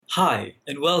Hi,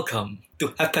 and welcome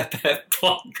to HAP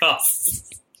Podcast,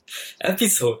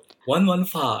 episode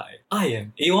 115. I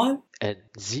am A1 and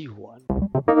Z1.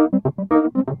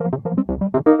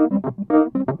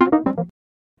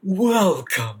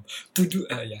 Welcome to do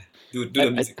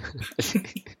the music.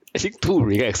 I think too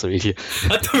relaxed already.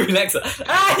 Too relax.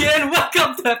 Hi, and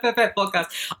welcome to HAP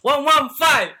Podcast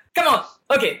 115. Come on.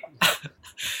 Okay.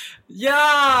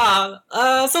 Yeah.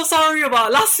 So sorry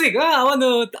about last week. I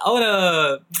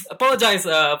wanna apologize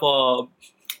for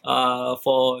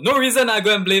no reason. I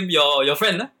go and blame your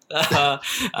friend.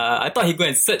 I thought he go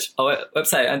and search our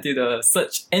website until the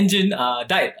search engine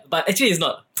died, but actually it's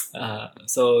not.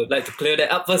 So like to clear that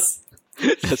up first.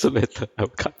 Doesn't matter. I'll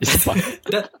cut this part.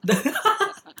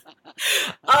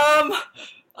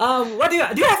 What do you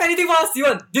have anything for us,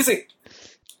 Steven, this week?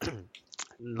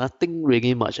 Nothing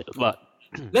really much, but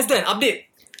Let's do an update.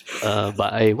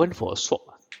 But I went for a swab.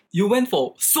 You went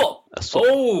for swab. A swab.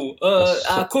 Oh,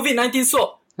 swab. COVID-19 swab.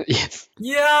 Yes.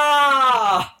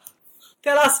 Yeah.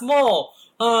 Tell us more.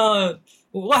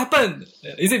 What happened?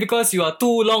 Is it because you are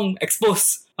too long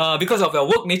exposed? Because of your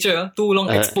work nature, too long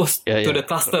exposed to the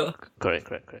cluster. Correct.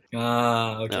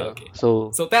 Okay.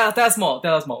 So tell us more.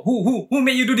 Who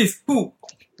made you do this? Who?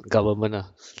 government.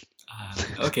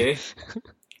 Okay.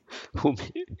 Who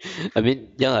made? I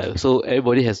mean, yeah. So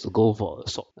everybody has to go for a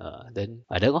swab. Then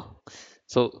I don't know.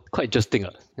 So quite interesting.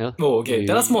 Yeah. Oh, okay.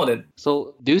 Tell us more then.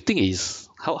 So do you think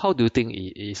how do you think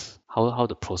it is? How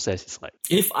the process is like?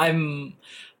 If I'm,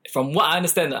 from what I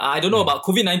understand, I don't know about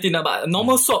COVID-19, but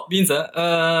normal swab means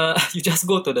you just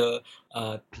go to the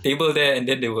table there and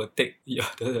then they will take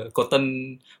the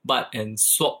cotton bud and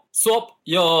swab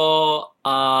your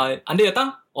under your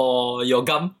tongue or your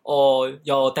gum or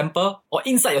your temple or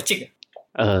inside your cheek.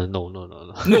 No.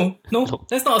 No,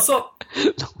 that's not a swab.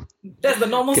 No. That's the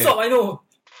normal swab, I know.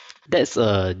 That's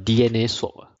a DNA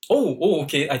swab. Oh,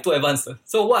 okay. I too advanced.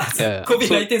 So what? Yeah.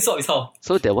 COVID-19 swab is how?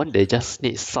 So that one, they just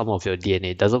need some of your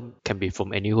DNA. Can be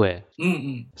from anywhere.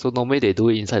 Mm-mm. So normally they do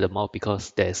it inside the mouth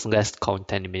because there's less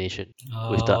contamination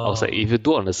with the outside. If you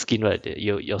do on the skin, right,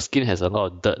 your skin has a lot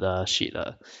of dirt, shit.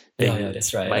 Yeah,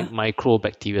 that's right.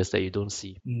 Microbacteria that you don't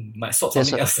see. Might swab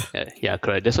something else. Yeah,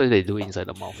 correct. That's why they do it inside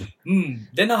the mouth.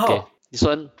 Then how? Okay, this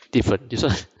one different. This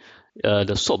one,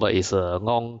 the swab is a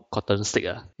long cotton stick.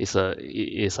 It's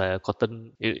a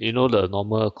cotton. You know the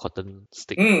normal cotton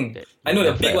stick. I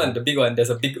know the big one. The big one.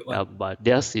 There's a big one. But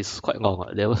theirs is quite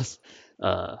long. There was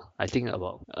I think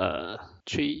about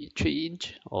 3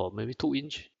 inch or maybe 2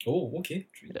 inch. Oh, okay.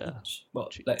 3 inch. Well,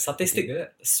 like satay stick,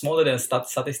 smaller than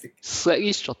satay stick.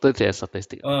 Slightly shorter than satay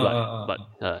stick, but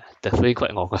definitely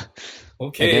quite long.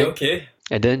 Okay.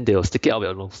 And then they'll stick it out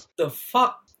your nose. The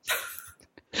fuck?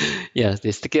 Yeah,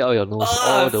 they stick it out your nose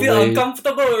all the way. I feel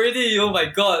uncomfortable already. Oh my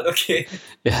god. Okay.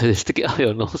 Yeah, they stick it out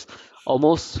your nose,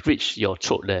 almost reach your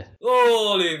throat there.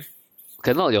 Holy.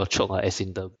 Okay, not your throat, as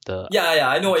in the Yeah,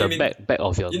 I know what you mean. Back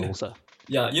of your nose.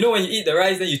 Yeah, you know when you eat the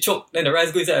rice, then you choke, then the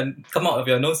rice goes inside and come out of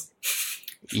your nose.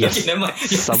 Yes, okay, never mind.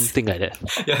 Yes. Something like that.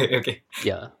 Yeah, okay.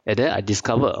 Yeah, and then I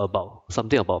discovered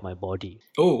something about my body.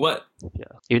 Oh, what?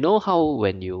 Yeah, you know how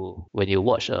when you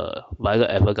watch Violet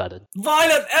Evergarden.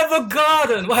 Violet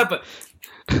Evergarden. What happened?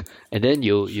 And then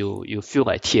you feel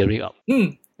like tearing up.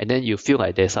 And then you feel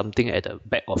like there's something at the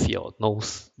back of your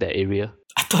nose, that area.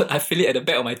 I thought I feel it at the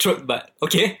back of my throat, but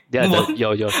okay. Yeah,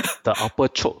 the upper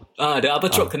throat. The upper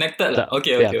throat connected.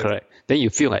 Okay. Correct. Then you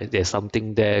feel like there's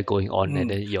something there going on, and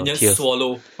then your tears tears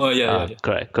swallow. Oh yeah.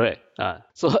 Correct.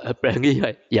 So apparently,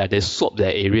 right, yeah, they swab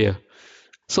that area.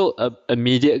 So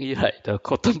immediately, right, the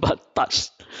cotton bud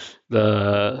touched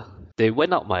they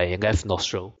went out my left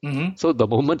nostril. So the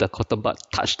moment the cotton bud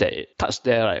touched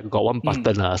there, right, got one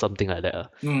button something like that.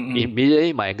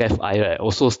 Immediately my left eye, right,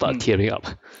 also start tearing up.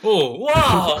 Oh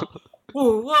wow!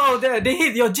 Oh wow! They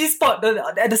hit your G spot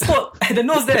at the spot at the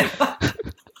nose there.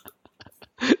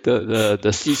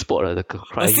 the C spot, the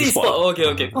crying C spot.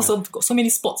 Okay. Got so many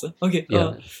spots. Okay.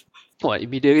 Yeah.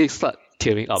 Immediately start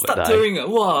tearing up. Tearing up.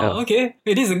 Wow. Yeah. Okay.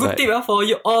 Hey, this is a good tip for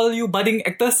all you budding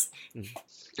actors.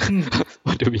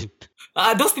 What do you mean?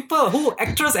 Those people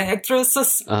actors and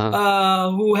actresses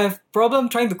who have problem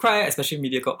trying to cry, especially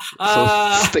MediaCorp.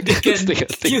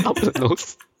 Stick up the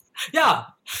nose. Yeah.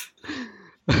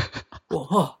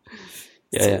 Whoa.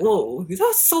 Yeah. Whoa,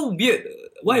 that's so weird.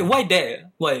 Why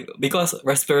that? Why? Because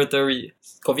respiratory.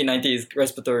 COVID-19 is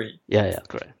respiratory. Yeah,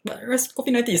 correct. But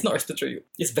COVID-19 is not respiratory.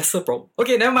 It's vessel problem.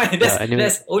 Okay, never mind.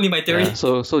 That's only my theory. Yeah,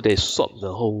 so they swab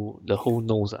the whole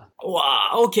nose.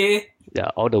 Wow. Okay. Yeah,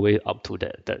 all the way up to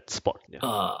that spot. Yeah.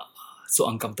 so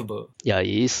uncomfortable. Yeah, it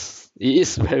is. It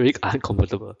is very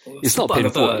uncomfortable. It's not Super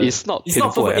painful. uncomfortable. It's not It's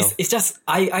painful not at all. it's just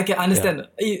I can understand.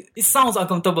 It sounds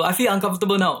uncomfortable. I feel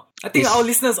uncomfortable now. I think It's- our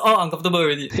listeners are uncomfortable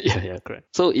already. Yeah,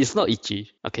 correct. So it's not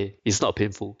itchy. Okay, it's not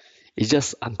painful. It's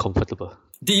just uncomfortable.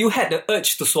 Did you had the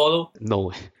urge to swallow?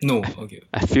 No, No. Okay.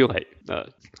 I feel like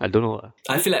I don't know.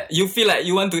 I feel like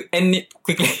you want to end it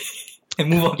quickly and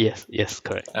move on. Yes,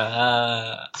 correct.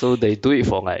 Ah, So they do it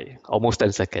for like almost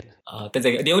 10 seconds. 10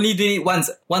 seconds. They only do it once.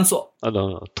 One swab. Oh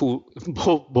no, two,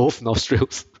 both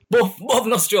nostrils. Both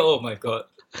nostril. Oh my god.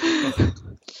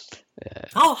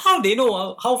 How they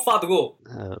know how far to go?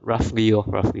 Roughly.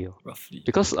 Roughly.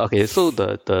 Because okay, so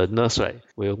the nurse right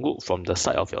will look from the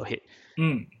side of your head.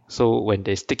 So when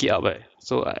they stick it up, right?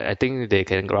 So I think they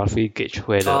can roughly gauge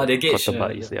where the they gauge, cotton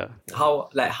bud is. Yeah.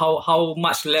 How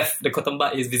much left the cotton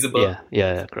bud is visible?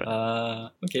 Yeah, correct.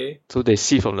 Okay. So they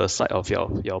see from the side of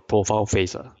your profile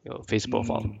face, your face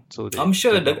profile. So I'm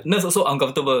sure the nurse also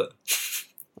uncomfortable.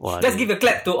 Let's give a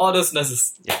clap to all those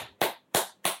nurses. Yeah.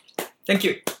 Thank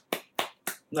you.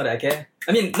 Not that I care.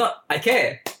 I mean, not I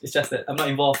care. It's just that I'm not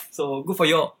involved. So good for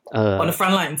you on the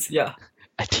front lines. Yeah.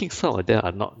 I think some of them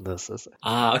are not nurses.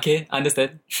 Okay. I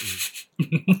understand.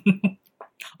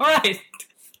 Alright.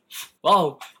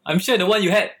 Wow. I'm sure the one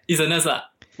you had is a nurse lah.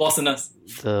 Was a nurse.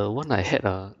 The one I had,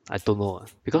 I don't know.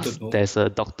 Because there's a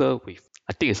doctor with,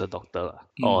 I think it's a doctor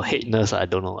or head nurse, I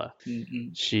don't know.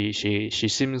 She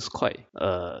seems quite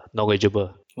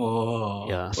knowledgeable. Oh,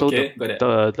 yeah. So okay,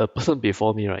 the person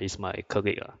before me, right, is my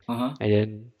colleague. Uh-huh. And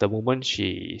then the moment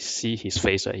she see his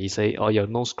face, right, he say, "Oh, your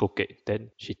nose crooked."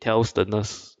 Then she tells the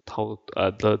nurse how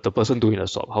the person doing the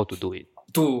swab how to do it.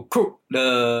 To crook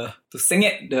to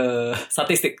sengit the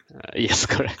satay stick. Yes,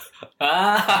 correct.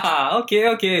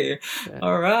 Okay. Yeah.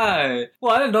 Alright.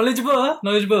 Wow, knowledgeable.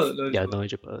 Yeah,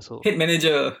 knowledgeable. So head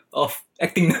manager of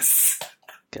actingness.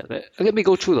 Okay, let me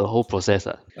go through the whole process.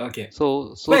 Okay.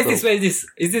 So Where is this?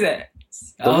 Is this at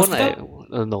the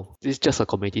one no, it's just a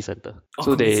community center.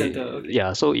 So community center, okay.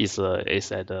 Yeah, so it's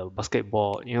at the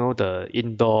basketball, the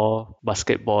indoor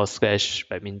basketball /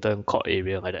 badminton court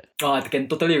area like that. Oh, I can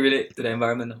totally relate to the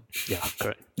environment. Yeah,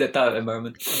 correct. That type of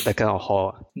environment. That kind of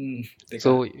hall.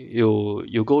 So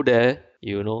you go there,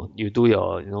 you do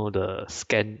your the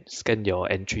scan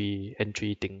your entry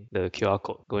thing, the QR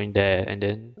code, going there and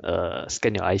then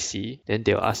scan your IC, then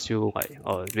they'll ask you like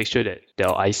make sure that their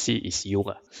IC is you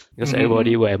because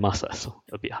everybody wear mask, so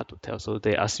a bit hard to tell. So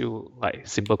they ask you like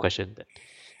simple question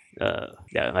that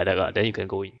like that, then you can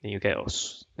go in, then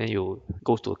you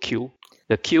go to a queue.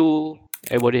 The queue,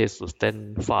 everybody has to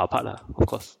stand far apart of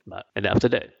course, and then after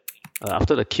that,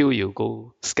 after the queue you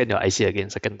go scan your IC again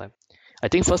second time. I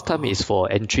think first time is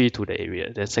for entry to the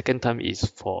area. Then second time is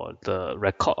for the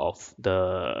record of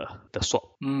the swab.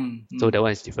 So that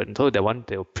one is different. So that one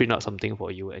they'll print out something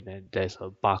for you, and then there's a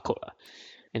barcode,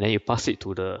 and then you pass it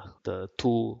to the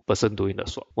two person doing the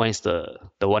swab. One is the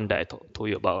one that I told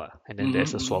you about, and then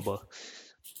there's a swabber.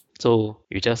 So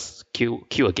you just queue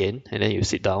again, and then you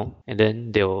sit down, and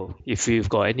then if you've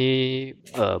got any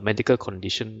medical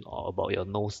condition or about your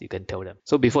nose, you can tell them.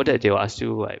 So before that, they'll ask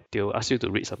you to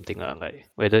read something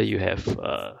like whether you have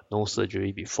nose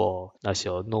surgery before, does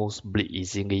your nose bleed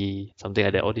easily, something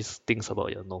like that. All these things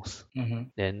about your nose.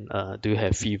 Then do you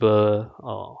have fever,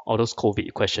 or all those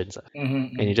COVID questions.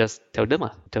 And you just tell them,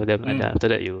 and then after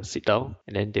that you sit down,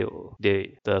 and then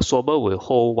the swabber will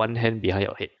hold one hand behind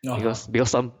your head because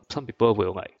some people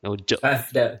will like jerk.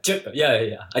 Have that jerk.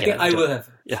 Yeah. I think I will have.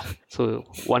 Yeah. So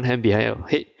one hand behind your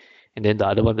head, and then the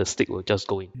other one, the stick will just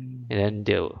go in, and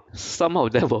then some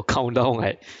of them will count down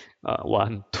like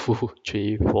 1, 2,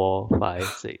 3, 4, 5,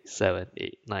 6, 7,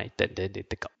 8, 9, 10. Then they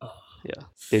take out. Yeah,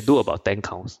 they do about 10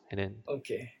 counts, and then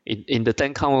in the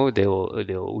 10 count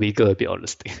they'll wiggle a bit on the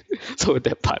stick. So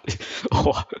that part,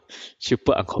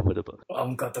 super uncomfortable.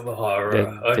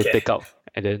 Then they take out,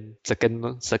 and then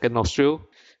second nostril,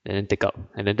 and then take out,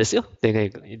 and then that's it.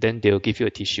 Then they'll give you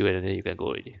a tissue, and then you can go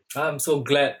already. I'm so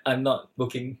glad I'm not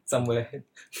booking somewhere.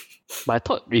 But I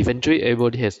thought eventually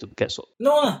everybody has to get swab.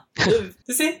 No,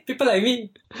 you see, people like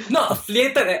me, not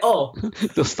affiliated at all.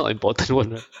 That's not important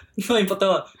one, right? Not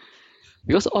important one.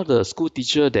 Because all the school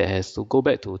teacher that has to go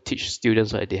back to teach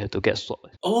students, right, they have to get swab.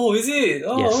 Oh, is it?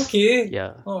 Oh, yes. Okay.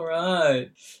 Yeah. All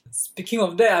right. Speaking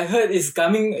of that, I heard it's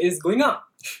going up.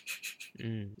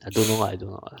 I don't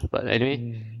know. But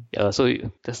anyway, yeah. So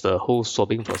that's the whole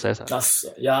swabbing process.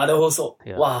 The whole swab.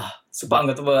 Yeah. Wow, super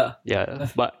uncomfortable. Yeah,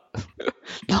 but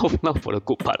now for the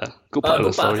good part. Good part of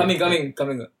the story.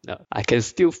 Coming. Yeah, I can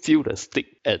still feel the stick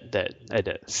at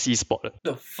that C spot.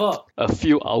 The fuck? A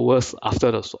few hours after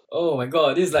the swab. Oh my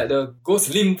god, this is like the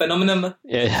ghost limb phenomenon.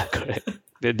 Yeah, correct.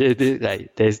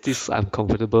 like there's this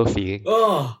uncomfortable feeling.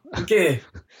 Oh, okay.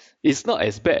 It's not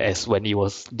as bad as when it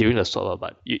was during the swab,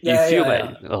 but you feel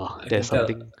like there's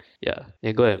something. Yeah,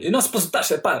 go ahead. You're not supposed to touch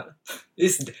that part.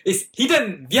 It's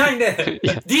hidden behind there.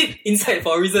 Deep inside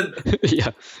for a reason.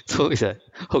 Yeah. So it's like,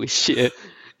 holy shit.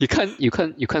 You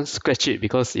can't scratch it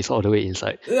because it's all the way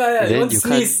inside. Yeah. You want to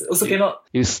sneeze also cannot.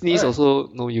 You sneeze also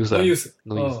no use. No use.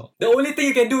 The only thing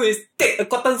you can do is take a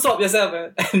cotton swab yourself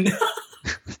and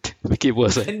make it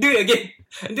worse. And do it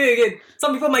again.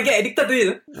 Some people might get addicted to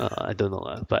it. I don't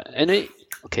know. But anyway,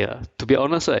 okay. To be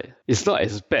honest, right, it's not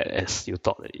as bad as you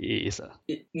thought it is.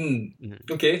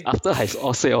 Okay. After I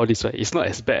all say all this, right, it's not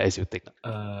as bad as you think.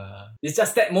 It's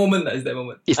just that moment. I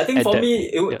think for me,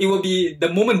 it will be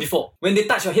the moment before when they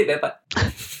touch your head. That part.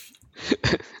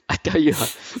 I tell you,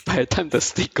 by the time the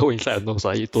stick go inside your nose,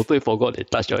 you totally forgot they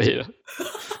touch your head.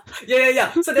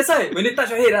 Yeah. So that's why when they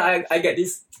touch your head, I get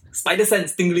this spider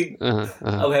sense tingling.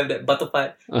 I will have that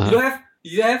butterfly. You don't have?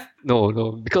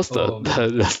 No, because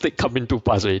the stick coming too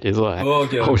fast already. So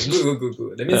okay.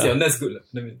 Good. That means your nurse good.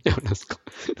 Your nurse good.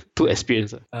 Too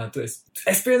experienced.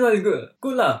 Experience is good.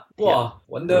 Good lah. Wow.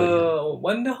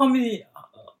 Wonder how many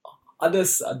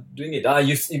others are doing it.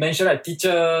 You mentioned right,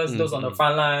 teachers, those on the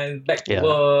front line, back to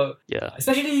work. Yeah.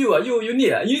 Especially you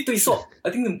need to swab.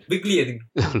 I think weekly.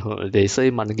 No, they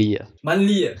say monthly.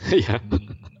 Monthly. Yeah.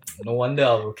 No wonder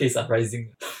our case are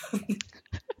rising.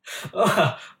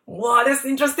 Wow, that's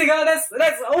interesting. That's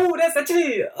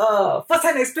actually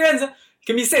first-hand experience.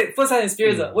 Can be said first-hand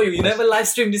experience. Wait, you never live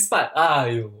stream this part?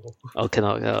 Oh,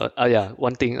 cannot. Yeah,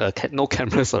 one thing. No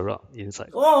cameras around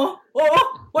inside. Why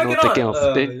no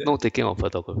cannot? No taking of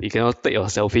photography. You cannot take your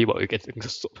selfie while you getting the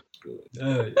soap.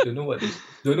 Don't know what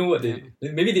they.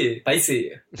 Maybe they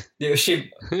paiseh. They're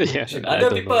ashamed. Yeah.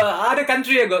 Other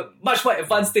country got much more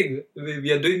advanced thing.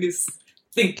 We are doing this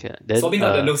thing. Swabbing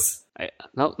out the nose.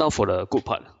 Now for the good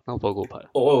part.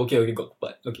 Okay, good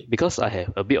part. Okay. Because I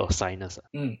have a bit of sinus.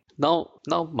 Now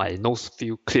my nose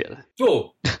feel clear.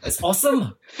 Oh, that's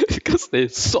awesome. Because they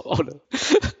swab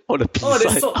all the pieces.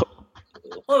 They swab.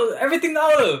 Everything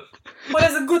out.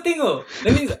 That's a good thing.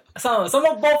 That means some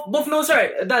of both nose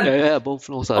right done. Yeah, both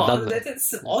nose are done.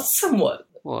 That's awesome. What?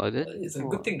 It's a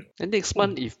good thing. And next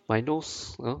month, if my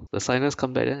nose, the sinus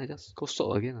come back, then I just go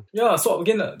swab again. Yeah, swab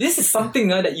again. This is something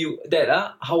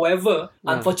however,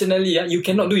 unfortunately, you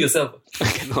cannot do yourself. I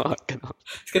cannot.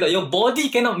 Your body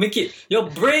cannot make it.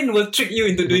 Your brain will trick you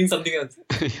into doing something else.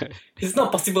 It's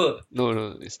not possible.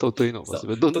 No, it's totally not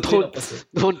possible. Don't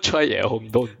try it at home.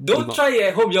 Don't try it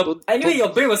at home. Your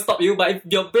brain will stop you. But if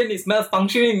your brain is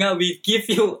malfunctioning, we give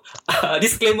you a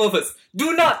disclaimer first.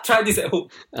 Do not try this at home.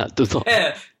 Do not.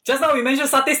 Just now we mentioned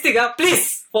statistic.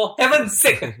 Please, for heaven's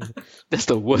sake. That's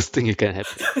the worst thing you can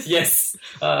happen. Yes.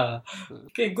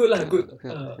 Okay, good lah. Good.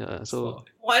 This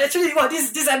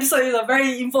episode is a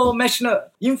very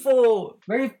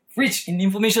very rich in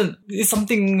information. It's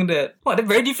something that they're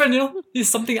very different. It's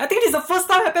something. I think this is the first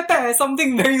time HAP has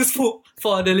something very useful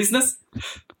for the listeners.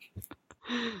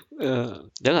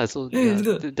 That's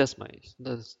my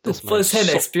first-hand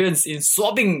experience in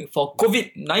swabbing for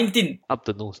COVID-19. Up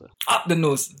the nose. Up the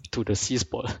nose. To the C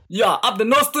spot. Yeah, up the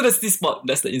nose to the C spot.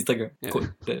 That's the Instagram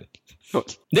code.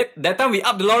 That time we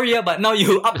up the lorry, but now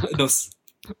you up the nose.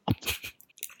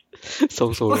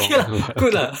 so okay wrong.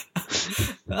 Good lah.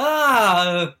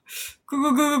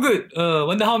 Good.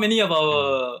 Wonder how many of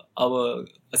our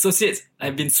associates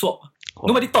have been swabbed.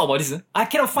 Nobody talk about this. I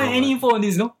cannot find any info on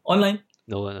this, online.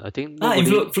 No, I think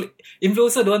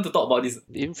influencer don't want to talk about this.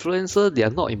 Influencer, they are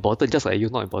not important, just like you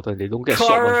not important. They don't get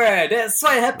correct. That's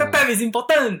why HAP is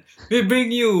important. We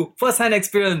bring you first-hand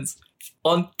experience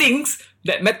on things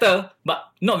that matter, but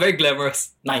not very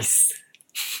glamorous. Nice.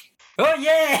 Oh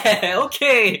yeah,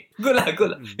 okay. Good lah. You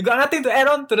got nothing to add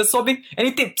on to the swabbing?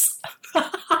 Any tips?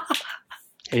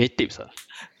 Any tips?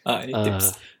 Any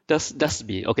tips? Just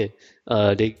be okay.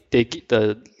 They get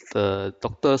the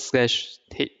doctor /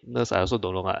 head nurse. I also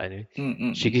don't know.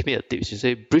 She gave me a tip. She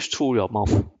said, breathe through your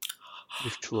mouth.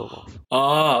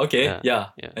 Okay.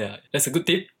 Yeah. That's a good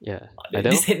tip. Yeah.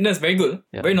 This head nurse very good.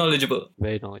 Yeah. Very knowledgeable.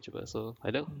 So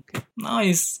I don't. Okay.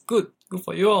 Nice. Good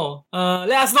for you all.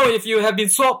 Let us know if you have been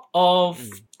swabbed or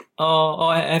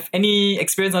have any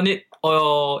experience on it,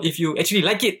 or if you actually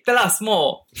like it. Tell us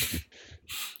more.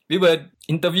 We will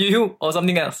interview you or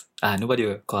something else. Nobody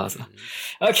will call us.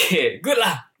 Okay, good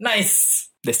lah. Nice.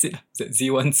 That's it. That's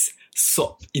Z1's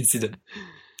swab incident.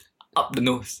 Up the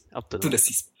nose. To the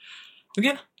C.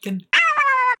 Okay, can.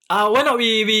 Why not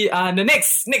we the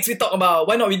next we talk about,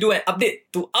 why not we do an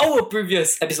update to our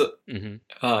previous episode.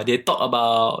 They talk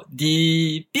about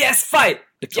the PS5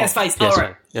 The PS5 is PS5. out,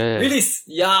 right? Yeah. Release.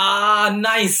 Yeah,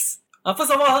 nice.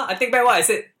 First of all, I take back what I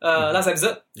said last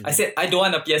episode. I said I don't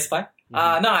want a PS5.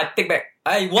 Now I take back.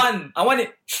 I want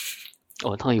it.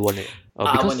 Oh, now you want it.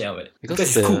 I want it.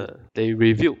 Because it's cool. They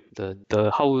reviewed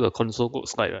the how the console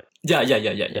looks like, right? Yeah.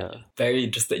 Very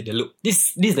interested in the look.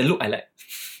 This is the look I like.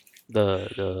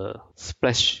 The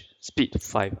Splash Speed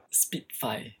 5. Speed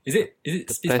 5. Is it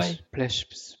Speed 5? Splash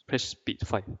Speed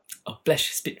 5. Oh,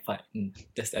 Flash Speed 5.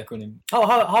 That's the acronym.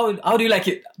 How do you like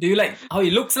it? Do you like how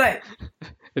it looks like?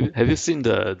 Have you seen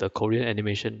the Korean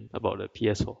animation about the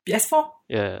PS4? PS4?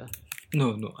 Yeah.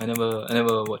 No. I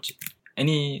never watched it.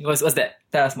 What's that?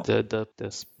 Tell us more. The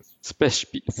Splash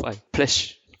Speed 5.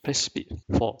 Flash Speed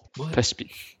 4. What? Flash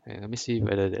Speed. Let me see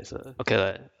whether there's a...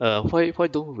 Okay, why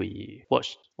don't we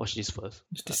watch this first?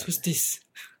 What's this?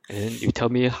 And then you tell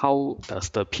me how does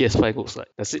the PS5 looks like.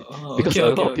 That's it. Because a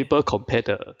lot of people compare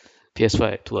the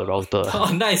PS5 to a router.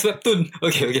 Oh, nice webtoon.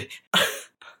 Okay.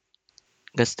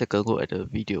 Let's take a look at the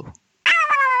video.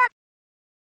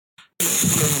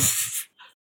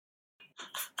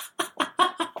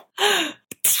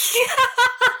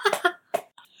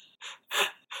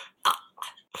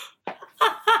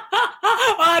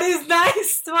 Oh, this is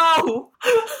nice. Wow.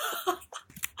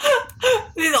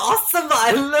 This is awesome.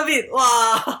 I love it.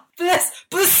 Wow. Please.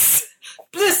 Please.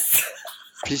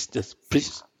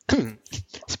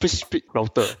 Speed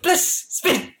router. Please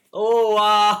speed. Oh,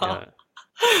 wow. Yeah.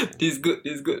 This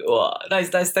is good. Wow. Nice.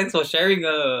 Thanks for sharing.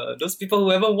 Those people who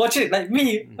haven't watched it, like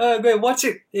me, go and watch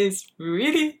it. It's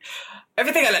really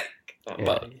everything I like.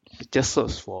 Just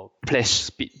search for Flash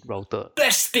Speed Router.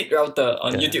 Flash Speed Router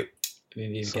on YouTube.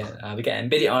 Maybe we can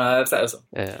embed it on our website also.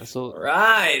 Yeah. So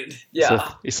right. Yeah.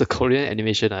 So it's a Korean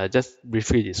animation. I just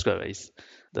briefly describe. It's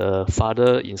the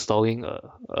father installing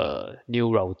a new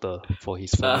router for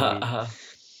his family.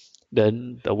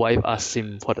 Then the wife asks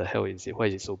him, what the hell is it? Why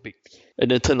is it so big? And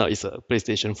then turned out it's a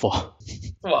PlayStation 4.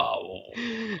 Wow.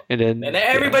 And then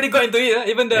everybody got into it.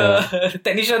 Even the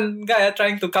technician guy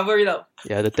trying to cover it up.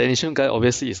 Yeah, the technician guy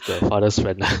obviously is the father's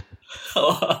friend.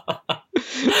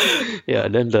 Yeah,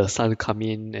 and then the son come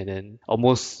in and then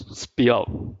almost spit out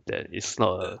that it's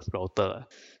not a router.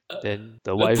 Then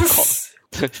the wife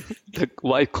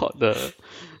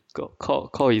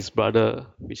call his brother,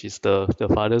 which is the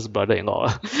father's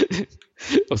brother-in-law.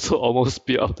 Also almost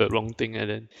spit out the wrong thing, and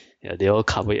then they all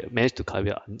managed to cover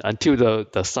it until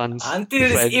the son's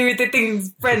this irritating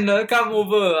friend come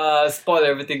over, spoil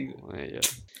everything. Yeah.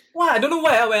 Wow, I don't know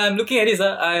why when I'm looking at this,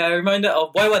 I reminded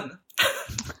of Boy One.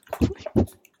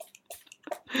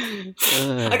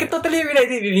 I can totally relate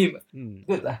it with him.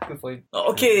 Good for him.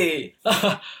 Okay.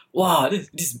 Wow, this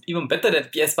is even better than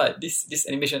PS5. This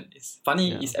animation is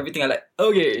funny. It's everything I like.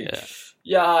 Okay.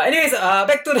 Yeah. Anyways,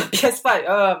 back to the PS5.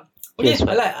 PS5.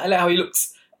 I like how it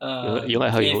looks. You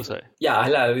like how it looks, right? Yeah, I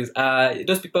like how it looks.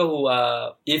 Those people who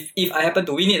if I happen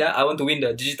to win it, I want to win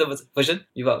the digital version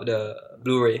without the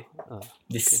Blu-ray.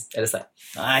 This at the side.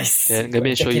 Nice. Let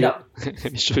me show you.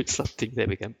 Let me show you something that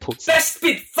we can post. Flash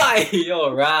Speed 5.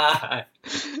 Alright.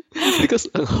 Because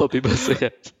a lot of people say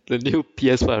that the new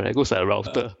PS5 right, looks like a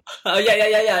router.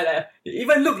 Yeah. It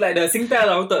even look like the Singtel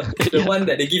router, the one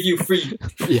that they give you free.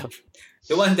 Yeah.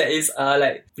 The one that is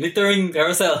like littering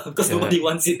carousel because nobody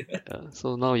wants it.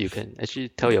 So now you can actually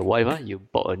tell your wife you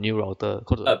bought a new router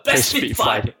called Flash Speed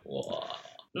 5. Wow.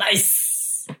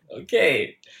 Nice.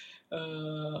 Okay.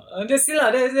 That's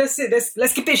it.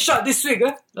 Let's keep it short this week.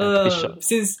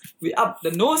 Since we up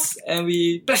the nose and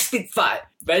we Flash Speed 5.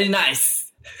 Very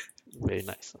nice. Very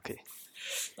nice. Okay.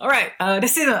 Alright.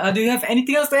 That's it. Do you have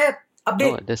anything else to add?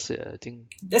 Update? No, that's it. I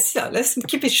think that's it. Let's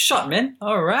keep it short, man.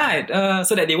 Alright.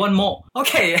 So that they want more.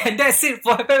 Okay, and that's it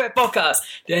for Happy Pet Podcast.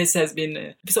 This has been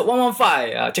episode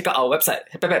 115. Check out our website,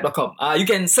 happypet.com. You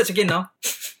can search again now.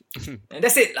 And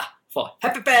that's it for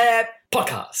Happy Pet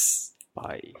Podcast.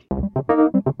 Bye.